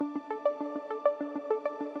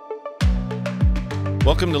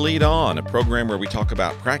Welcome to Lead On, a program where we talk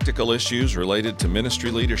about practical issues related to ministry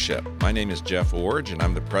leadership. My name is Jeff Iorg, and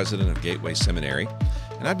I'm the president of Gateway Seminary,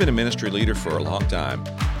 and I've been a ministry leader for a long time.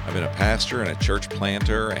 I've been a pastor and a church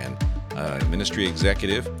planter and a ministry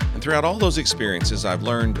executive, and throughout all those experiences, I've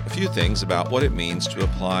learned a few things about what it means to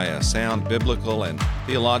apply a sound biblical and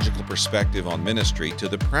theological perspective on ministry to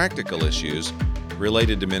the practical issues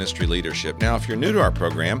related to ministry leadership. Now, if you're new to our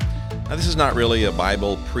program, this is not really a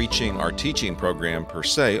Bible preaching or teaching program per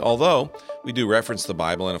se, although we do reference the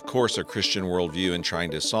Bible and, of course, a Christian worldview in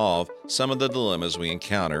trying to solve some of the dilemmas we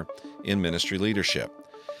encounter in ministry leadership.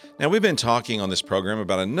 Now, we've been talking on this program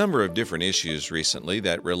about a number of different issues recently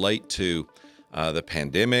that relate to the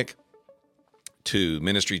pandemic, to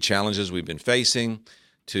ministry challenges we've been facing,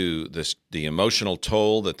 to the emotional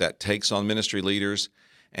toll that takes on ministry leaders.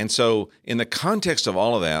 And so in the context of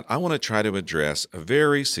all of that, I want to try to address a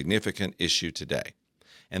very significant issue today.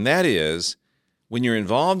 And that is, when you're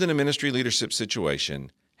involved in a ministry leadership situation,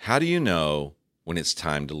 how do you know when it's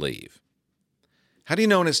time to leave? How do you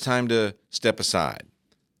know when it's time to step aside,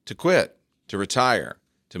 to quit, to retire,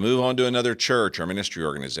 to move on to another church or ministry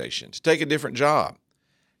organization, to take a different job?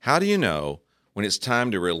 How do you know when it's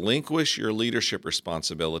time to relinquish your leadership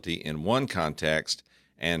responsibility in one context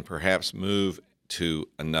and perhaps move to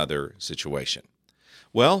another situation?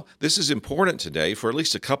 Well, this is important today for at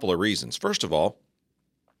least a couple of reasons. First of all,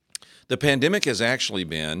 the pandemic has actually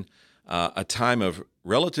been a time of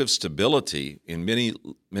relative stability in many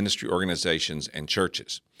ministry organizations and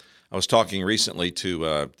churches. I was talking recently to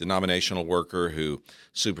a denominational worker who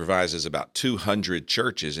supervises about 200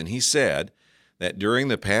 churches, and he said that during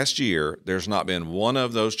the past year, there's not been one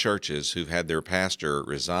of those churches who've had their pastor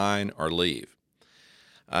resign or leave.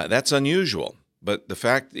 That's unusual. But the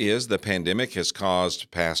fact is, the pandemic has caused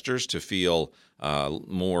pastors to feel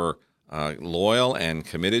more loyal and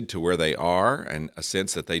committed to where they are, and a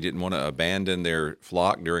sense that they didn't want to abandon their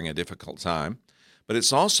flock during a difficult time. But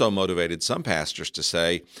it's also motivated some pastors to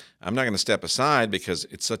say, I'm not going to step aside because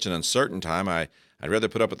it's such an uncertain time. I'd rather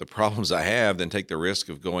put up with the problems I have than take the risk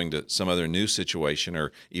of going to some other new situation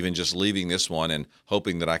or even just leaving this one and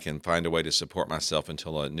hoping that I can find a way to support myself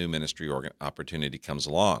until a new ministry opportunity comes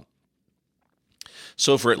along.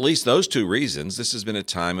 So for at least those two reasons, this has been a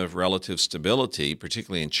time of relative stability,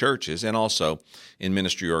 particularly in churches and also in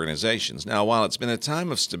ministry organizations. Now, while it's been a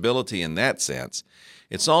time of stability in that sense,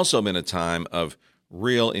 it's also been a time of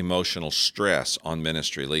real emotional stress on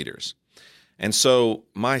ministry leaders. And so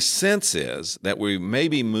my sense is that we may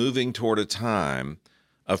be moving toward a time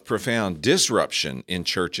of profound disruption in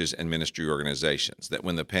churches and ministry organizations, that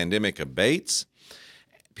when the pandemic abates,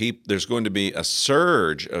 there's going to be a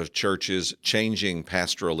surge of churches changing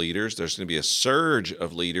pastoral leaders. There's going to be a surge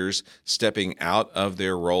of leaders stepping out of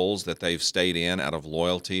their roles that they've stayed in out of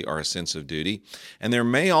loyalty or a sense of duty. And there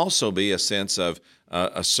may also be a sense of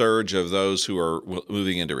a surge of those who are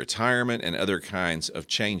moving into retirement and other kinds of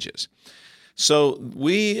changes. So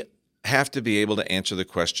we have to be able to answer the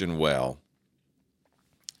question well,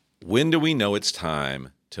 when do we know it's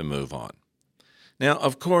time to move on? Now,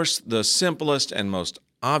 of course, the simplest and most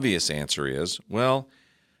obvious answer is, well,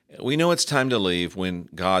 we know it's time to leave when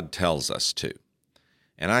God tells us to.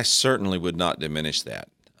 And I certainly would not diminish that.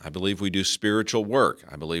 I believe we do spiritual work.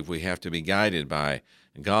 I believe we have to be guided by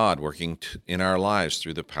God working in our lives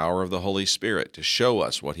through the power of the Holy Spirit to show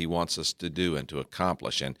us what He wants us to do and to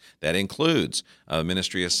accomplish. And that includes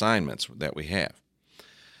ministry assignments that we have.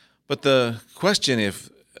 But the question,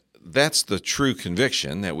 if that's the true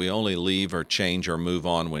conviction, that we only leave or change or move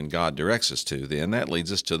on when God directs us to, then that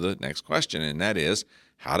leads us to the next question, and that is,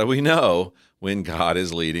 how do we know when God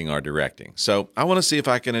is leading or directing? So I want to see if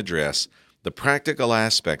I can address the practical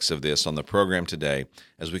aspects of this on the program today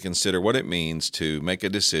as we consider what it means to make a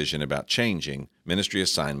decision about changing ministry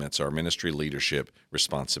assignments or ministry leadership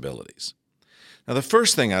responsibilities. Now, the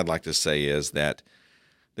first thing I'd like to say is that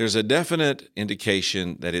there's a definite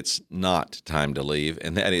indication that it's not time to leave,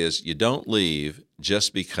 and that is you don't leave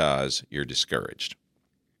just because you're discouraged.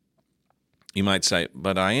 You might say,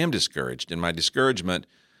 but I am discouraged, and my discouragement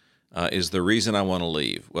is the reason I want to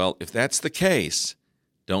leave. Well, if that's the case,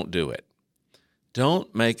 don't do it.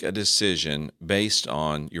 Don't make a decision based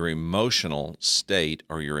on your emotional state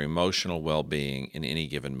or your emotional well-being in any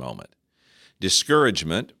given moment.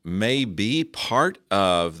 Discouragement may be part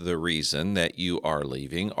of the reason that you are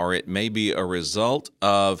leaving, or it may be a result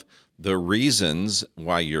of the reasons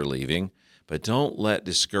why you're leaving, but don't let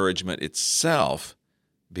discouragement itself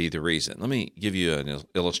be the reason. Let me give you an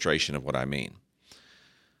illustration of what I mean.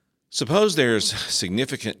 Suppose there's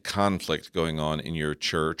significant conflict going on in your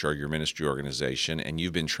church or your ministry organization, and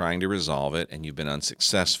you've been trying to resolve it, and you've been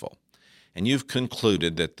unsuccessful. and you've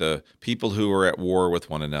concluded that the people who are at war with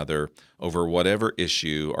one another over whatever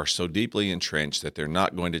issue are so deeply entrenched that they're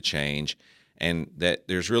not going to change, and that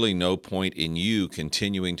there's really no point in you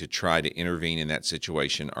continuing to try to intervene in that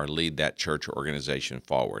situation or lead that church or organization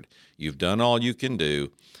forward. You've done all you can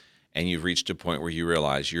do, and you've reached a point where you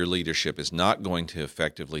realize your leadership is not going to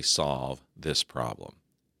effectively solve this problem.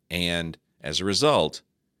 And as a result,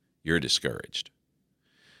 you're discouraged.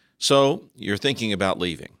 So you're thinking about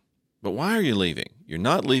leaving. But why are you leaving? You're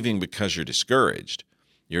not leaving because you're discouraged.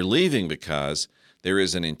 You're leaving because there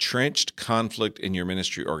is an entrenched conflict in your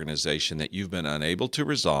ministry organization that you've been unable to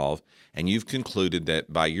resolve, and you've concluded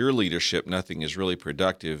that by your leadership, nothing is really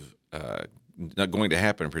productive, not going to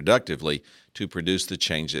happen productively to produce the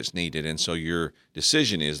change that's needed. And so your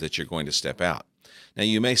decision is that you're going to step out. Now,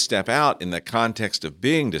 you may step out in the context of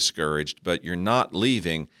being discouraged, but you're not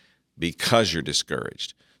leaving because you're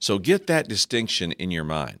discouraged. So get that distinction in your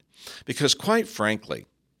mind. Because quite frankly,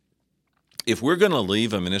 if we're going to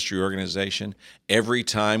leave a ministry organization every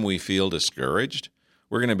time we feel discouraged,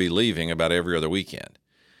 we're going to be leaving about every other weekend.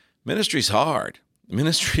 Ministry's hard.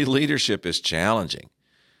 Ministry leadership is challenging.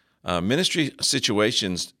 Ministry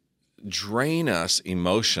situations drain us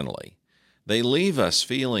emotionally. They leave us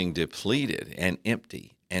feeling depleted and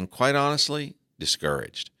empty and, quite honestly,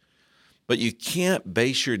 discouraged. But you can't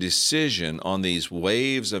base your decision on these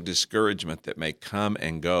waves of discouragement that may come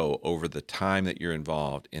and go over the time that you're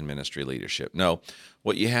involved in ministry leadership. No,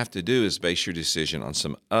 what you have to do is base your decision on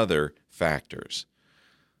some other factors.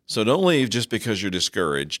 So don't leave just because you're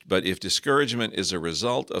discouraged, but if discouragement is a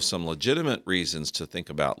result of some legitimate reasons to think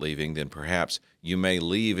about leaving, then perhaps you may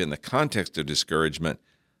leave in the context of discouragement,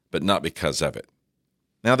 but not because of it.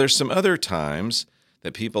 Now, there's some other times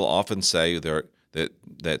that people often say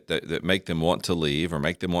that make them want to leave or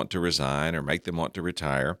make them want to resign or make them want to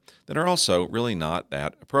retire that are also really not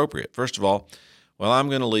that appropriate. First of all, well, I'm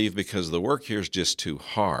going to leave because the work here is just too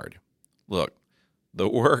hard. Look, the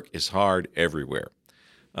work is hard everywhere.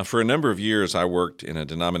 For a number of years, I worked in a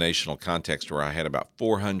denominational context where I had about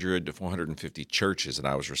 400 to 450 churches that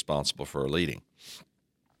I was responsible for leading.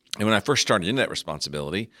 And when I first started in that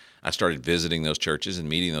responsibility, I started visiting those churches and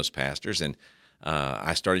meeting those pastors, and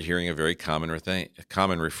I started hearing a very common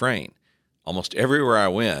refrain. Almost everywhere I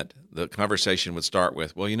went, the conversation would start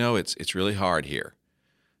with, well, it's really hard here.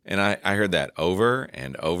 And I heard that over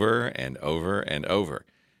and over and over and over.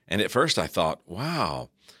 And at first I thought, wow,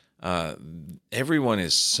 everyone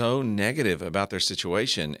is so negative about their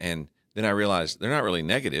situation. And then I realized they're not really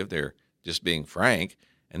negative. They're just being frank.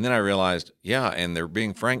 And then I realized, and they're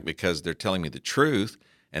being frank because they're telling me the truth,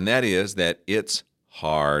 and that is that it's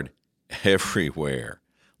hard everywhere.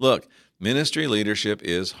 Look, ministry leadership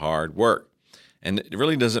is hard work. And it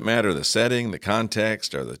really doesn't matter the setting, the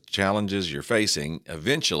context, or the challenges you're facing.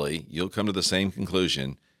 Eventually, you'll come to the same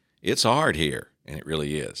conclusion. It's hard here, and it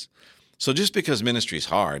really is. So just because ministry is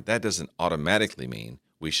hard, that doesn't automatically mean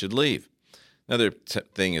we should leave. Another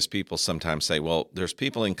thing is people sometimes say, well, there's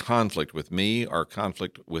people in conflict with me or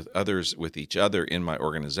conflict with others, with each other in my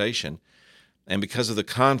organization, and because of the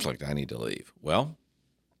conflict, I need to leave. Well,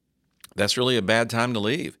 that's really a bad time to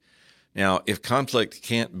leave. Now, if conflict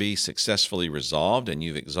can't be successfully resolved and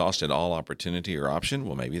you've exhausted all opportunity or option,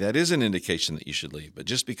 well, maybe that is an indication that you should leave. But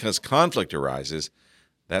just because conflict arises,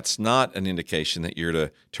 that's not an indication that you're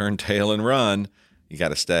to turn tail and run. You got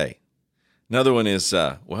to stay. Another one is,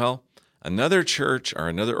 another church or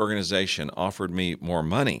another organization offered me more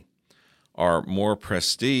money or more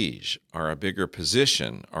prestige or a bigger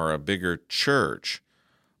position or a bigger church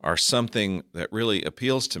or something that really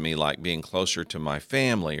appeals to me, like being closer to my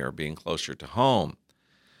family or being closer to home.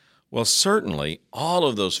 Well, certainly all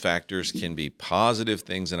of those factors can be positive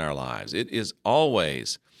things in our lives. It is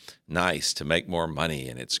always nice to make more money,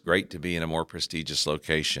 and it's great to be in a more prestigious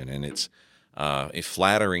location, and it's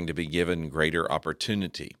flattering to be given greater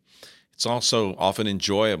opportunity. It's also often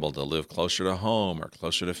enjoyable to live closer to home or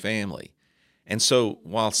closer to family. And so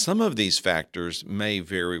while some of these factors may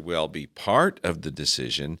very well be part of the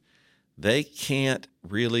decision, they can't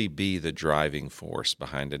really be the driving force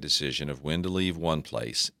behind a decision of when to leave one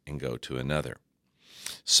place and go to another.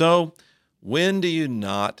 So when do you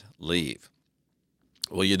not leave?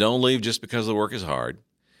 Well, you don't leave just because the work is hard.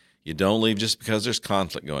 You don't leave just because there's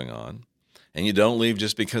conflict going on. And you don't leave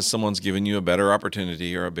just because someone's given you a better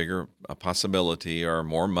opportunity or a possibility or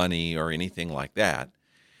more money or anything like that.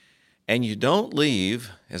 And you don't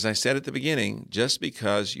leave, as I said at the beginning, just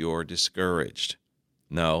because you're discouraged.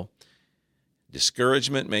 No,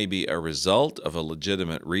 discouragement may be a result of a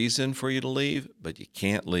legitimate reason for you to leave, but you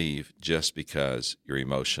can't leave just because you're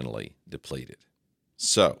emotionally depleted.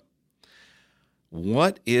 So,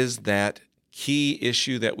 what is that key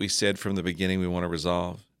issue that we said from the beginning we want to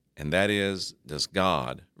resolve? And that is, does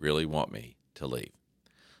God really want me to leave?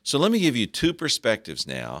 So let me give you two perspectives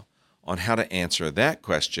now on how to answer that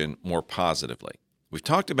question more positively. We've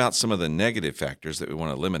talked about some of the negative factors that we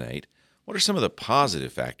want to eliminate. What are some of the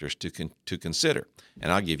positive factors to consider?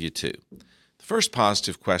 And I'll give you two. The first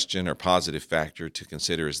positive question or positive factor to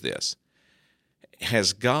consider is this: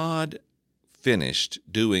 has God finished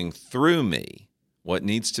doing through me what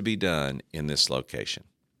needs to be done in this location?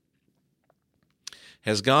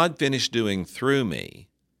 Has God finished doing through me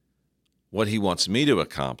what He wants me to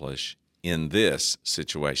accomplish in this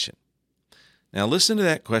situation? Now listen to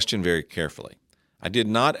that question very carefully. I did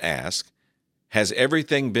not ask, has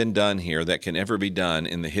everything been done here that can ever be done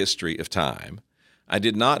in the history of time? I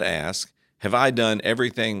did not ask, have I done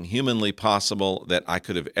everything humanly possible that I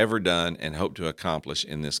could have ever done and hope to accomplish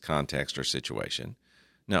in this context or situation?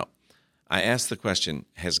 No. I asked the question,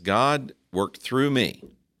 has God worked through me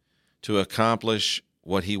to accomplish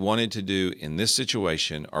what He wanted to do in this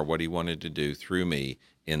situation or what He wanted to do through me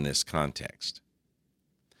in this context?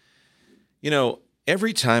 You know,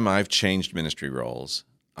 every time I've changed ministry roles,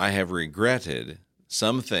 I have regretted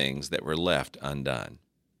some things that were left undone.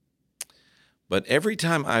 But every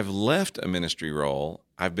time I've left a ministry role,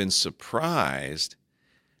 I've been surprised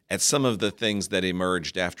at some of the things that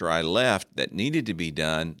emerged after I left that needed to be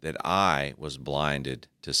done that I was blinded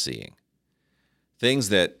to seeing. Things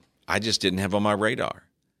that I just didn't have on my radar.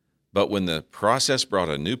 But when the process brought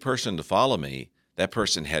a new person to follow me, that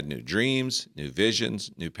person had new dreams, new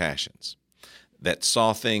visions, new passions, that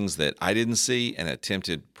saw things that I didn't see and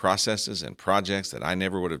attempted processes and projects that I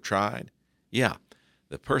never would have tried. Yeah,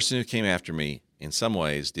 the person who came after me in some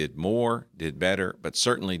ways did more, did better, but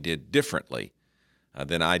certainly did differently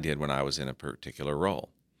than I did when I was in a particular role.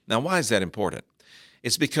 Now, why is that important?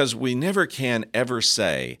 It's because we never can ever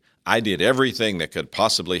say, I did everything that could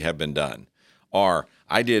possibly have been done, or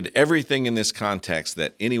I did everything in this context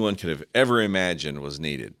that anyone could have ever imagined was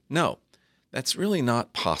needed. No, that's really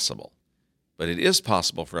not possible. But it is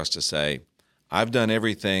possible for us to say, I've done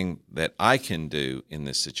everything that I can do in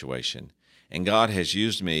this situation, and God has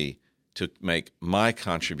used me to make my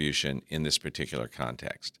contribution in this particular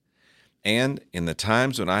context. And in the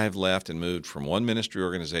times when I have left and moved from one ministry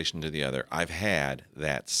organization to the other, I've had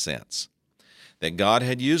that sense that God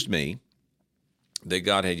had used me, that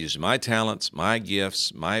God had used my talents, my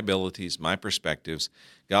gifts, my abilities, my perspectives.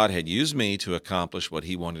 God had used me to accomplish what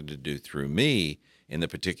He wanted to do through me in the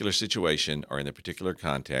particular situation or in the particular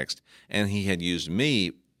context, and He had used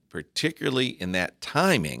me, particularly in that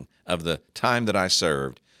timing of the time that I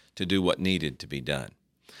served, to do what needed to be done.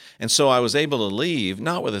 And so I was able to leave,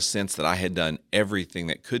 not with a sense that I had done everything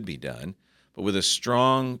that could be done, but with a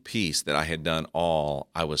strong peace that I had done all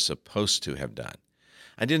I was supposed to have done.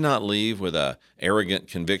 I did not leave with an arrogant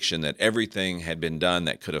conviction that everything had been done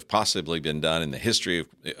that could have possibly been done in the history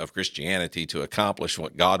of Christianity to accomplish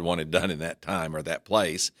what God wanted done in that time or that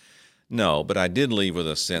place. No, but I did leave with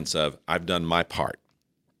a sense of I've done my part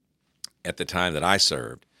at the time that I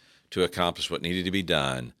served to accomplish what needed to be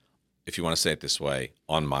done, if you want to say it this way,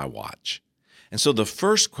 on my watch. And so the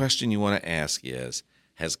first question you want to ask is,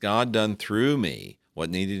 has God done through me what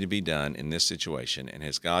needed to be done in this situation, and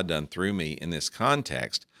has God done through me in this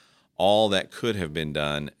context all that could have been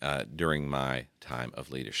done during my time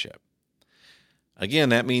of leadership? Again,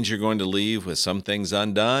 that means you're going to leave with some things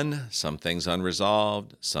undone, some things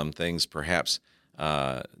unresolved, some things perhaps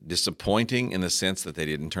disappointing in the sense that they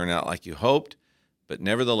didn't turn out like you hoped, but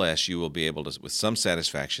nevertheless, you will be able to, with some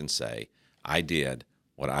satisfaction, say, I did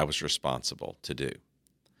what I was responsible to do.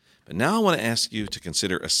 But now I want to ask you to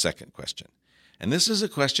consider a second question. And this is a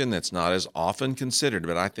question that's not as often considered,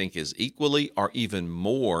 but I think is equally or even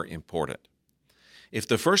more important. If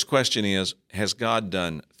the first question is, has God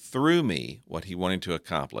done through me what He wanted to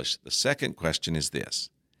accomplish? The second question is this: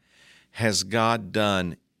 has God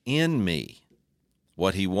done in me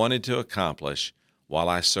what He wanted to accomplish while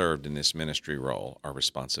I served in this ministry role or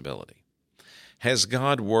responsibility? Has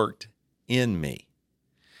God worked in me?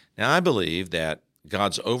 Now, I believe that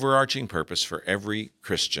God's overarching purpose for every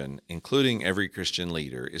Christian, including every Christian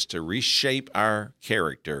leader, is to reshape our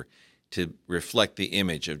character to reflect the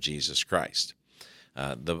image of Jesus Christ.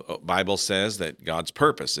 The Bible says that God's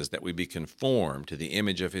purpose is that we be conformed to the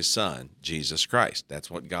image of His Son, Jesus Christ.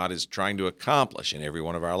 That's what God is trying to accomplish in every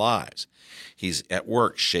one of our lives. He's at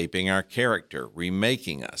work shaping our character,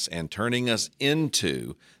 remaking us, and turning us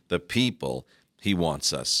into the people He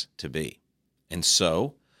wants us to be. And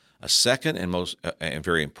so, a second and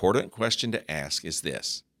very important question to ask is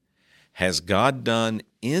this: has God done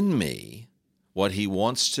in me what he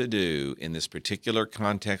wants to do in this particular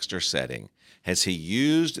context or setting? Has he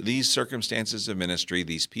used these circumstances of ministry,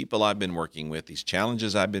 these people I've been working with, these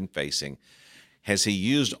challenges I've been facing? Has he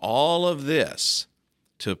used all of this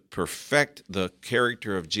to perfect the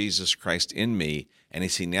character of Jesus Christ in me? And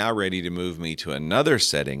is he now ready to move me to another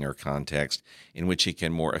setting or context in which he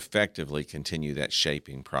can more effectively continue that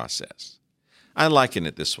shaping process? I liken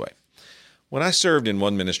it this way. When I served in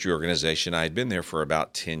one ministry organization, I had been there for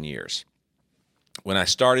about 10 years. When I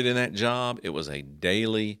started in that job, it was a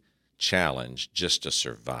daily challenge just to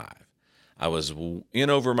survive. I was in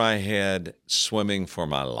over my head, swimming for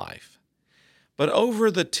my life. But over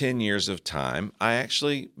the 10 years of time, I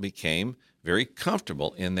actually became very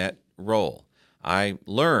comfortable in that role. I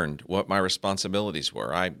learned what my responsibilities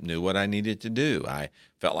were. I knew what I needed to do. I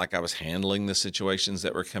felt like I was handling the situations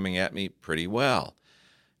that were coming at me pretty well.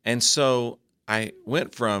 And so I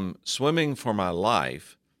went from swimming for my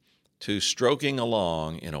life to stroking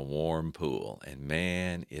along in a warm pool, and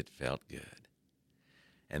man, it felt good.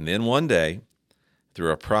 And then one day, through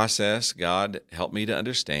a process, God helped me to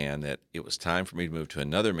understand that it was time for me to move to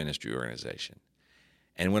another ministry organization.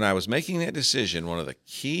 And when I was making that decision, one of the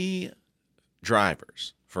key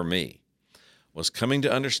drivers for me was coming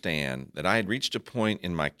to understand that I had reached a point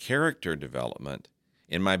in my character development,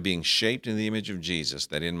 in my being shaped in the image of Jesus,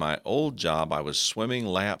 that in my old job I was swimming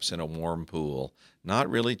laps in a warm pool, not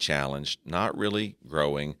really challenged, not really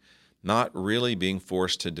growing, not really being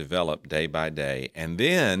forced to develop day by day. And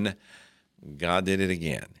then God did it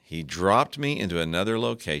again. He dropped me into another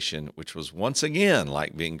location, which was once again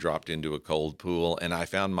like being dropped into a cold pool, and I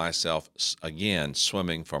found myself again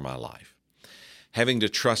swimming for my life. Having to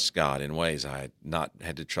trust God in ways I had not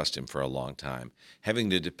had to trust him for a long time, having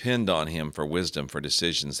to depend on him for wisdom for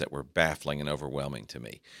decisions that were baffling and overwhelming to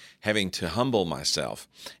me, having to humble myself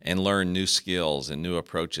and learn new skills and new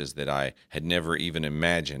approaches that I had never even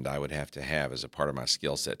imagined I would have to have as a part of my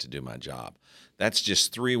skill set to do my job. That's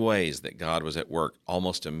just 3 ways that God was at work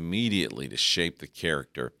almost immediately to shape the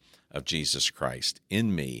character of Jesus Christ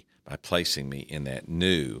in me by placing me in that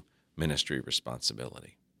new ministry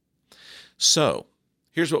responsibility. So,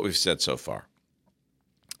 here's what we've said so far.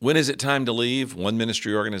 When is it time to leave one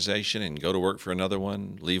ministry organization and go to work for another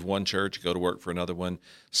one? Leave one church, go to work for another one?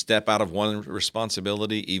 Step out of one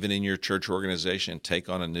responsibility, even in your church organization, take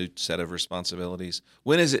on a new set of responsibilities?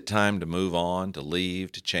 When is it time to move on, to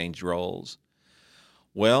leave, to change roles?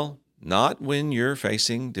 Well, not when you're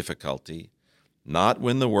facing difficulty, not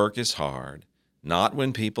when the work is hard, not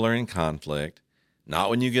when people are in conflict, not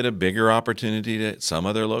when you get a bigger opportunity at some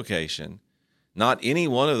other location. Not any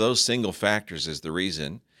one of those single factors is the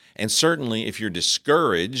reason. And certainly if you're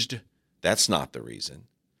discouraged, that's not the reason.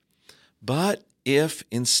 But if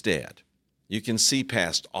instead you can see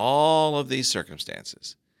past all of these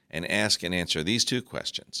circumstances and ask and answer these 2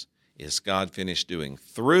 questions, is God finished doing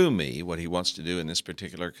through me what he wants to do in this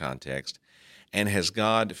particular context? And has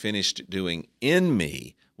God finished doing in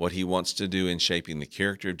me what he wants to do in shaping the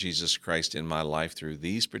character of Jesus Christ in my life through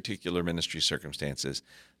these particular ministry circumstances?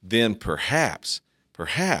 Then perhaps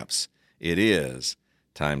it is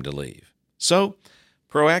time to leave. So,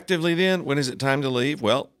 proactively then, when is it time to leave?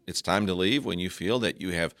 Well, it's time to leave when you feel that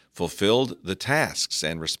you have fulfilled the tasks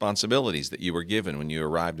and responsibilities that you were given when you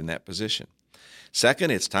arrived in that position. Second,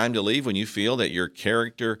 it's time to leave when you feel that your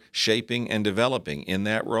character shaping and developing in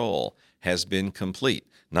that role has been complete.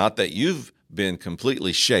 Not that you've been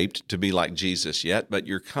completely shaped to be like Jesus yet, but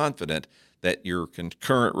you're confident that your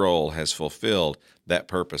current role has fulfilled that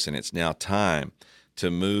purpose, and it's now time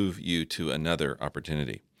to move you to another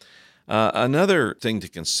opportunity. Another thing to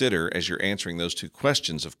consider as you're answering those 2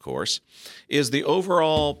 questions, of course, is the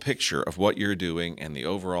overall picture of what you're doing and the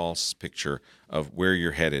overall picture of where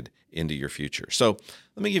you're headed into your future. So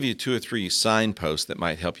let me give you 2 or 3 signposts that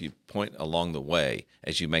might help you point along the way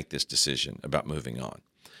as you make this decision about moving on.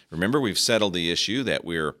 Remember, we've settled the issue that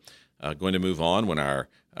we're going to move on when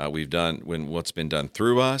when what's been done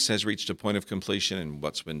through us has reached a point of completion and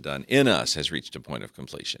what's been done in us has reached a point of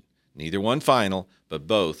completion. Neither one final, but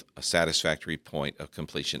both a satisfactory point of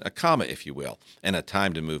completion, a comma, if you will, and a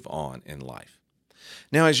time to move on in life.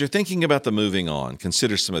 Now, as you're thinking about the moving on,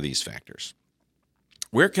 consider some of these factors.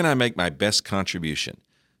 Where can I make my best contribution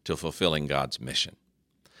to fulfilling God's mission?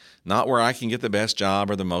 Not where I can get the best job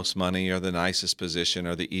or the most money or the nicest position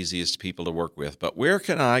or the easiest people to work with, but where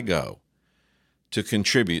can I go to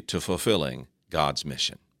contribute to fulfilling God's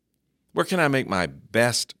mission? Where can I make my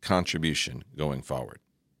best contribution going forward?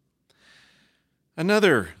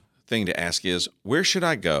 Another thing to ask is, where should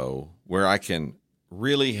I go where I can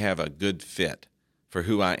really have a good fit for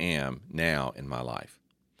who I am now in my life?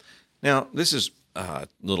 Now, this is a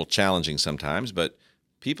little challenging sometimes, but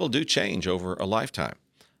people do change over a lifetime.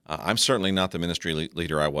 I'm certainly not the ministry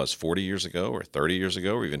leader I was 40 years ago or 30 years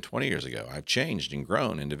ago or even 20 years ago. I've changed and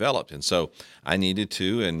grown and developed. And so I needed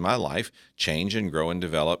to, in my life, change and grow and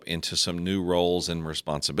develop into some new roles and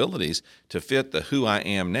responsibilities to fit the who I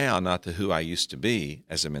am now, not the who I used to be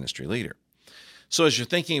as a ministry leader. So as you're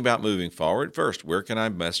thinking about moving forward, first, where can I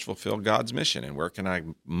best fulfill God's mission, and where can I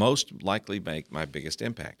most likely make my biggest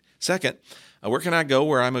impact? Second, where can I go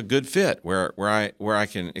where I'm a good fit, where I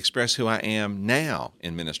can express who I am now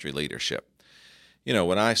in ministry leadership? You know,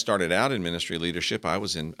 when I started out in ministry leadership, I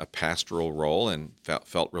was in a pastoral role and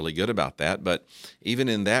felt really good about that. But even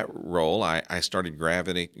in that role, I started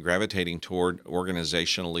gravitating toward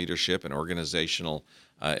organizational leadership and organizational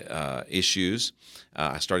issues.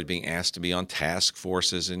 I started being asked to be on task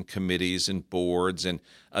forces and committees and boards and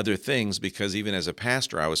other things because even as a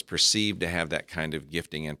pastor, I was perceived to have that kind of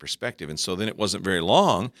gifting and perspective. And so then it wasn't very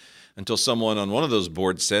long until someone on one of those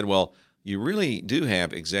boards said, well, you really do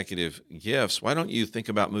have executive gifts. Why don't you think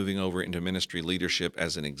about moving over into ministry leadership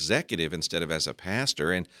as an executive instead of as a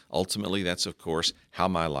pastor? And ultimately, that's, of course, how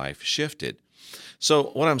my life shifted.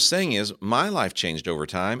 So what I'm saying is my life changed over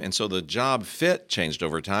time, and so the job fit changed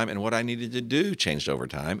over time, and what I needed to do changed over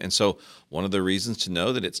time. And so one of the reasons to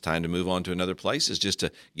know that it's time to move on to another place is just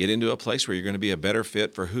to get into a place where you're going to be a better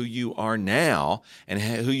fit for who you are now and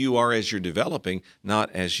who you are as you're developing,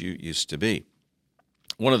 not as you used to be.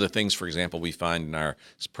 One of the things, for example, we find in our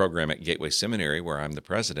program at Gateway Seminary, where I'm the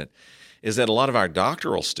president, is that a lot of our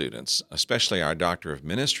doctoral students, especially our Doctor of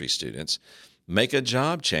Ministry students, make a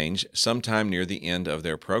job change sometime near the end of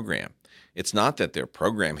their program. It's not that their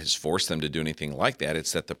program has forced them to do anything like that.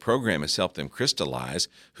 It's that the program has helped them crystallize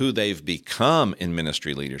who they've become in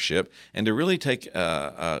ministry leadership and to really take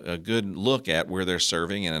a good look at where they're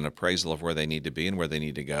serving and an appraisal of where they need to be and where they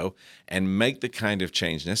need to go and make the kind of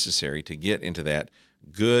change necessary to get into that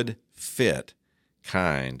good fit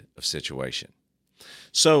kind of situation.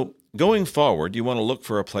 So going forward, you want to look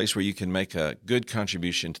for a place where you can make a good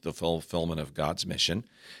contribution to the fulfillment of God's mission.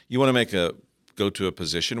 You want to go to a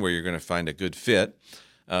position where you're going to find a good fit,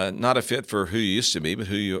 not a fit for who you used to be, but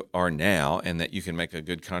who you are now, and that you can make a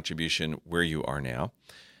good contribution where you are now.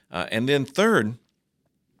 And then third,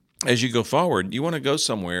 as you go forward, you want to go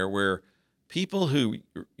somewhere where people who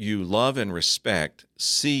you love and respect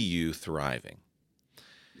see you thriving.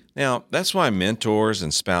 Now, that's why mentors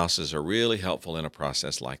and spouses are really helpful in a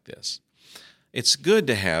process like this. It's good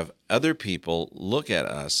to have other people look at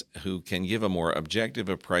us who can give a more objective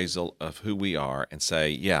appraisal of who we are and say,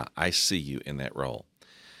 yeah, I see you in that role.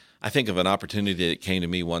 I think of an opportunity that came to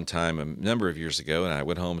me one time a number of years ago, and I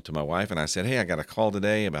went home to my wife and I said, hey, I got a call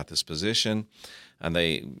today about this position, and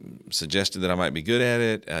they suggested that I might be good at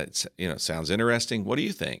it. It sounds interesting. What do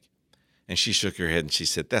you think? And she shook her head and she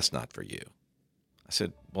said, that's not for you. I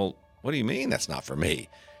said, well, what do you mean that's not for me?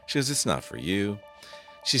 She goes, it's not for you.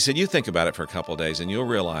 She said, you think about it for a couple of days and you'll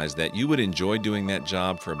realize that you would enjoy doing that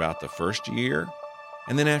job for about the first year.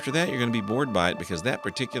 And then after that, you're going to be bored by it because that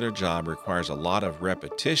particular job requires a lot of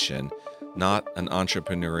repetition, not an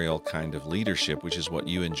entrepreneurial kind of leadership, which is what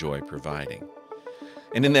you enjoy providing.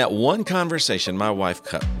 And in that one conversation, my wife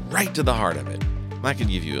cut right to the heart of it. I could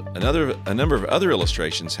give you a number of other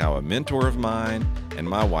illustrations how a mentor of mine and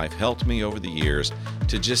my wife helped me over the years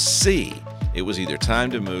to just see it was either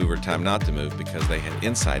time to move or time not to move because they had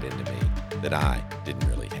insight into me that I didn't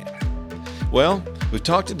really have. Well, we've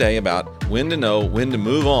talked today about when to know when to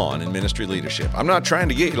move on in ministry leadership. I'm not trying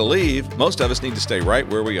to get you to leave. Most of us need to stay right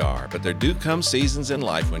where we are, but there do come seasons in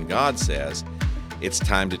life when God says it's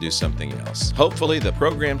time to do something else. Hopefully, the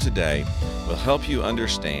program today will help you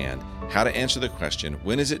understand how to answer the question,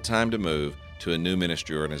 when is it time to move to a new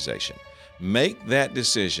ministry organization? Make that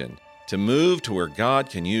decision to move to where God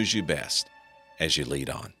can use you best as you lead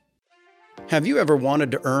on. Have you ever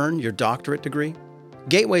wanted to earn your doctorate degree?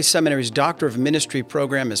 Gateway Seminary's Doctor of Ministry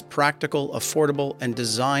program is practical, affordable, and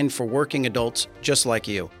designed for working adults just like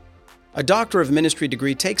you. A Doctor of Ministry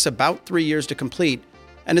degree takes about 3 years to complete,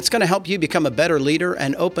 and it's going to help you become a better leader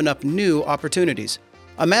and open up new opportunities.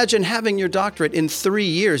 Imagine having your doctorate in 3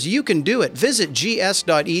 years. You can do it. Visit gs.edu/DMIN.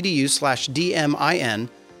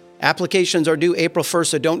 Applications are due April 1st,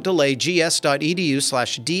 so don't delay.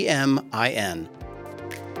 gs.edu/DMIN.